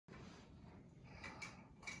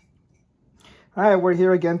All right, we're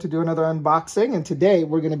here again to do another unboxing, and today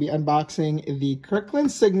we're going to be unboxing the Kirkland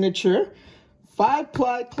Signature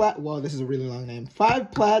 5-ply Clad, well, this is a really long name,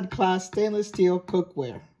 5-ply class stainless steel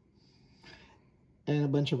cookware, and a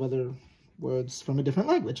bunch of other words from a different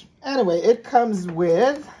language. Anyway, it comes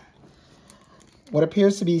with what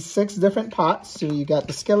appears to be 6 different pots. So you got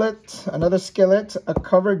the skillet, another skillet, a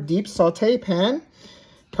covered deep saute pan,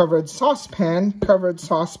 covered saucepan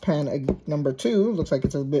number 2, looks like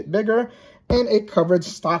it's a bit bigger, and a covered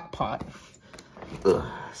stock pot.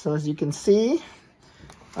 So as you can see,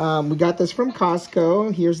 we got this from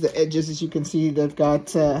Costco. Here's the edges. As you can see, they've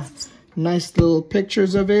got nice little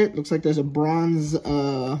pictures of it. Looks like there's a bronze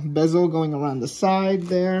bezel going around the side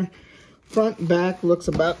there. Front, back looks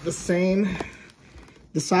about the same.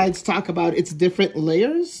 The sides talk about its different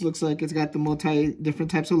layers. Looks like it's got the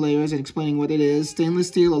different types of layers and explaining what it is. Stainless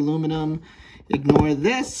steel, aluminum, ignore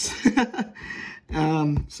this.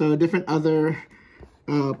 So different other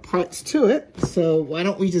parts to it. So why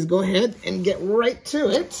don't we just go ahead and get right to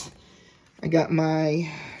it. I got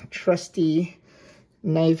my trusty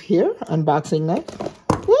knife here, unboxing knife.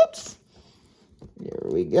 Whoops. Here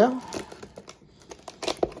we go.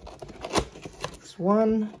 That's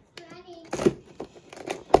 1.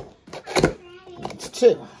 That's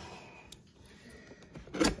 2.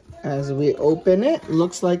 As we open it,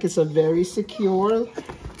 looks like it's a very secure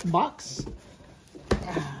box.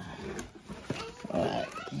 Alright.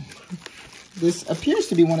 This appears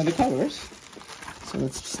to be one of the covers. So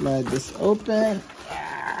let's slide this open.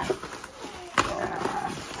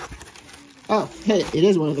 Oh, hey, it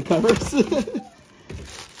is one of the covers.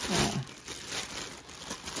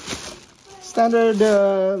 Standard,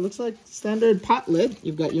 looks like standard pot lid.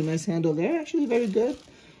 You've got your nice handle there. Actually very good.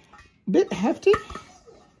 Bit hefty.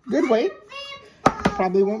 Good weight.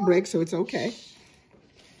 Probably won't break, so it's okay.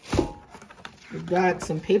 We've got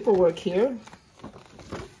some paperwork here.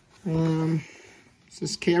 This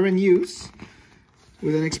is care and use,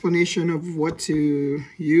 with an explanation of what to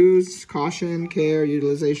use, caution, care,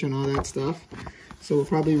 utilization, all that stuff. So we'll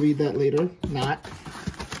probably read that later. Not.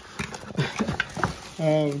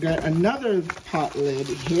 We've got another pot lid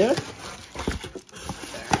here.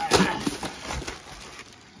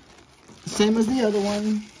 Same as the other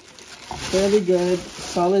one. Fairly good.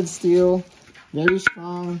 Solid steel. Very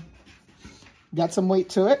strong. Got some weight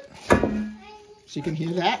to it. So you can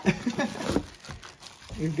hear that.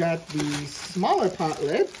 We've got the smaller pot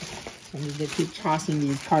lid. So I'm just going to keep tossing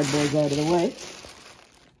these cardboards out of the way.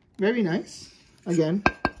 Very nice. Again,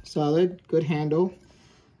 solid, good handle.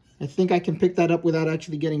 I think I can pick that up without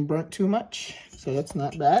actually getting burnt too much. So that's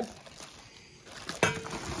not bad.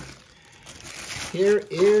 Here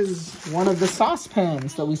is one of the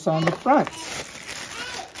saucepans that we saw in the front.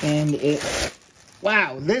 And it,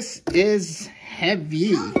 wow, this is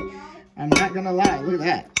heavy. I'm not going to lie, look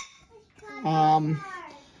at that.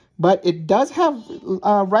 But it does have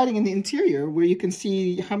writing in the interior where you can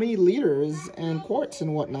see how many liters and quarts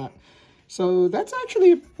and whatnot. So that's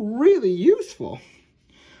actually really useful.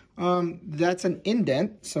 That's an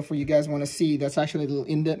indent. So for you guys want to see, that's actually a little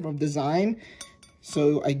indent of design.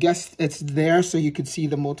 So I guess it's there so you could see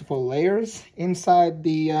the multiple layers inside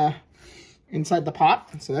the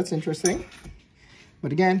pot. So that's interesting.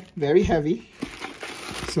 But again, very heavy.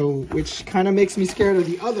 So, which kind of makes me scared of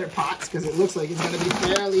the other pots because it looks like it's going to be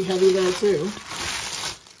fairly heavy there too.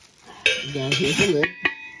 Again, here's the lid.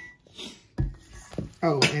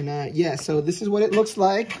 Oh, and yeah, so this is what it looks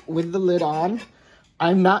like with the lid on.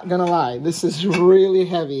 I'm not going to lie, this is really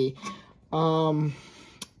heavy. Doesn't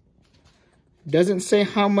say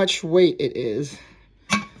how much weight it is,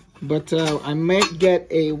 but I might get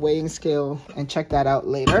a weighing scale and check that out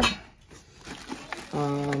later.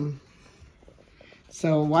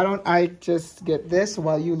 So why don't I just get this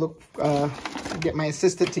while you look, get my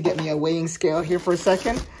assistant to get me a weighing scale here for a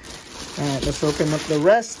second. Let's open up the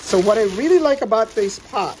rest. So what I really like about these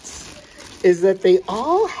pots is that they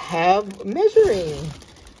all have measuring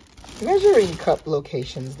cup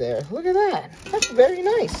locations there. Look at that. That's very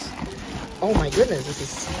nice. Oh my goodness, this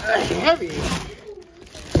is heavy.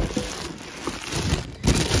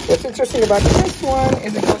 What's interesting about this one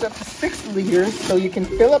is it goes up to 6 liters, so you can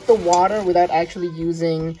fill up the water without actually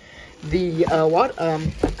using the a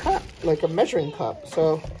cup, like a measuring cup.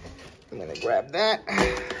 So I'm gonna grab that.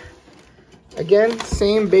 Again,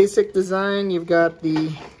 same basic design. You've got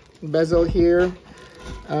the bezel here,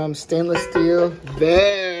 stainless steel,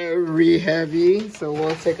 very heavy. So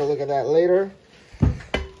we'll take a look at that later.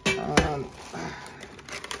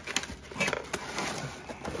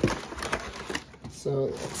 So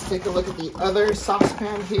let's take a look at the other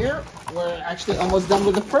saucepan here. We're actually almost done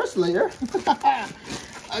with the first layer.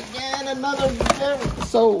 Again, another very...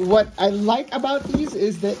 So what I like about these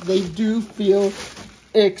is that they do feel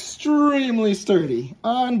extremely sturdy.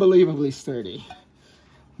 Unbelievably sturdy.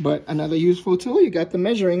 But another useful tool, you got the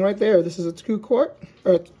measuring right there. This is a 2 quart,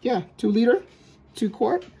 or yeah, 2 liter, 2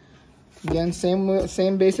 quart. Again,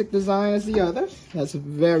 same basic design as the others. That's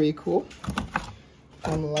very cool.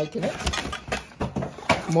 I'm liking it.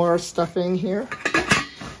 More stuffing here.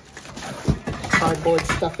 Cardboard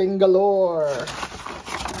stuffing galore.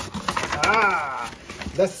 Ah,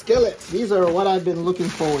 the skillets. These are what I've been looking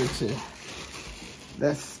forward to.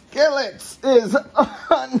 The skillets is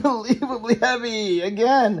unbelievably heavy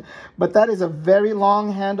again, but that is a very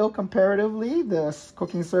long handle comparatively. The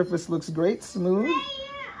cooking surface looks great, smooth.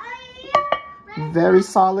 Very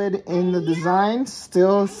solid in the design.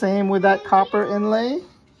 Still same with that copper inlay.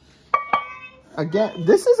 Again,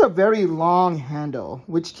 this is a very long handle,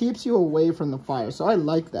 which keeps you away from the fire. So I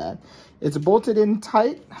like that. It's bolted in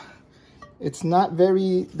tight. It's not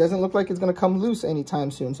very, doesn't look like it's going to come loose anytime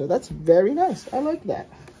soon. So that's very nice. I like that.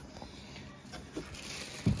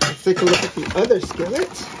 Let's take a look at the other skillet.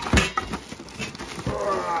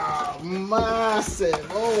 Oh, massive.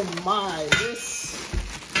 Oh my.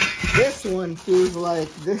 This one feels like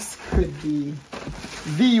this could be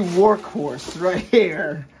the workhorse right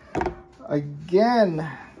here. Again,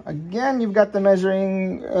 you've got the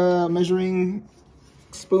measuring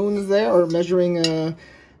spoons there, or measuring, I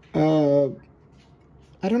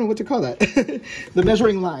don't know what to call that. The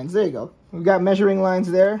measuring lines, there you go. We've got measuring lines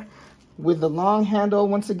there with the long handle.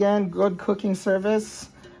 Once again, good cooking service.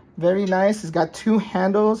 Very nice. It's got 2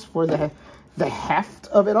 handles for the heft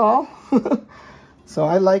of it all. So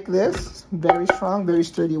I like this. Very strong, very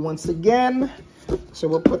sturdy once again. So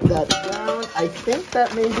we'll put that down. I think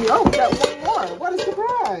that may be... Oh, we got one more. What a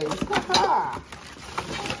surprise. Ha-ha.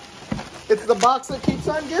 It's the box that keeps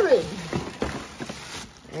on giving.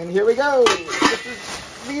 And here we go. This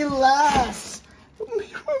is the last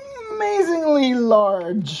amazingly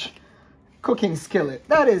large cooking skillet.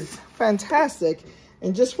 That is fantastic.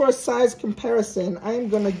 And just for a size comparison, I'm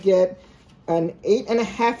going to get an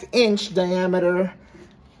 8.5-inch diameter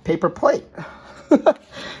paper plate.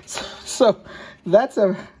 So that's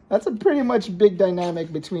a pretty much big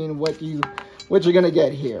dynamic between what you're gonna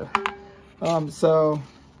get here. So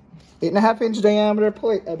 8.5-inch diameter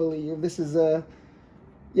plate, I believe. This is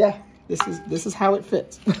this is how it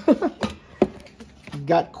fits.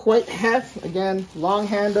 Got quite heft, again, long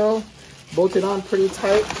handle, bolted on pretty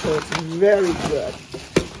tight, so it's very good.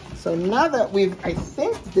 So now that we've, I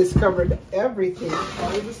think, discovered everything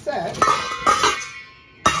out of the set,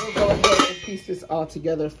 we'll go ahead and piece this all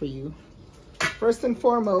together for you. First and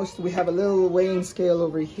foremost, we have a little weighing scale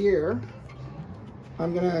over here.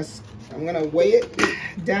 I'm gonna weigh it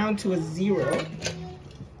down to a 0.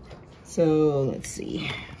 So let's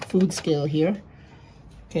see, food scale here.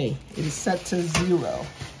 Okay, it is set to 0.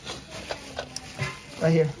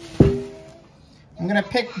 Right here. I'm gonna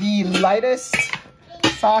pick the lightest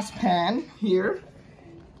saucepan here,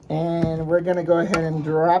 and we're gonna go ahead and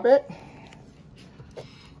drop it.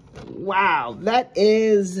 Wow, that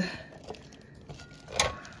is,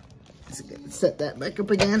 let's set that back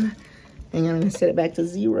up again, and I'm gonna set it back to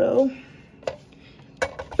 0.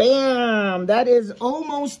 Bam, that is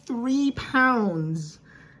almost 3 pounds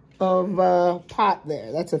of pot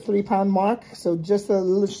there. That's a 3-pound mark, so just a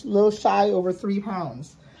little shy over 3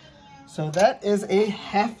 pounds. So that is a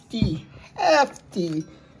hefty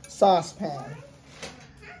saucepan.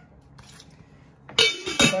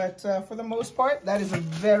 But for the most part, that is I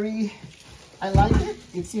like it.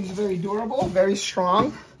 It seems very durable, very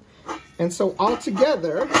strong. And so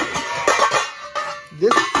altogether,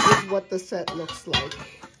 this is what the set looks like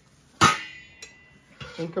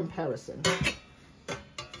in comparison.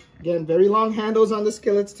 Again, very long handles on the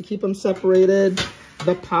skillets to keep them separated.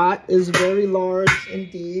 The pot is very large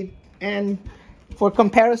indeed. And for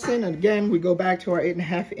comparison, again, we go back to our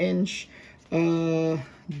 8.5-inch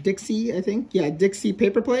Dixie, I think. Yeah, Dixie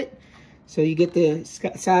paper plate. So you get the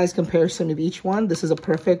size comparison of each one. This is a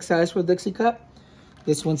perfect size for a Dixie cup.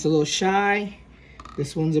 This one's a little shy.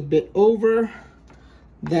 This one's a bit over.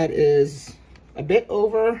 That is a bit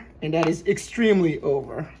over. And that is extremely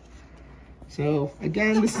over. So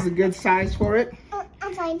again, this is a good size for it.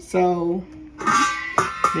 I'm fine. So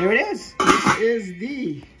there it is. This is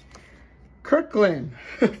the Kirkland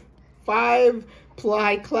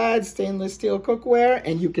 5-ply Clad stainless steel cookware,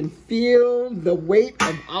 and you can feel the weight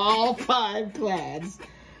of all 5 Clads,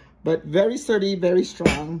 but very sturdy, very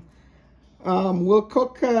strong. We'll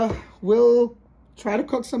try to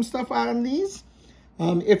cook some stuff out on these.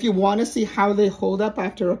 If you want to see how they hold up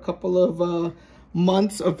after a couple of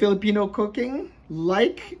months of Filipino cooking,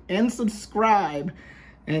 like and subscribe.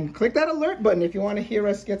 And click that alert button if you want to hear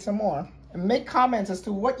us get some more. And make comments as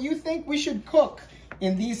to what you think we should cook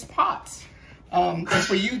in these pots, and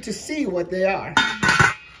for you to see what they are.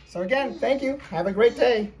 So again, thank you. Have a great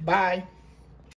day. Bye.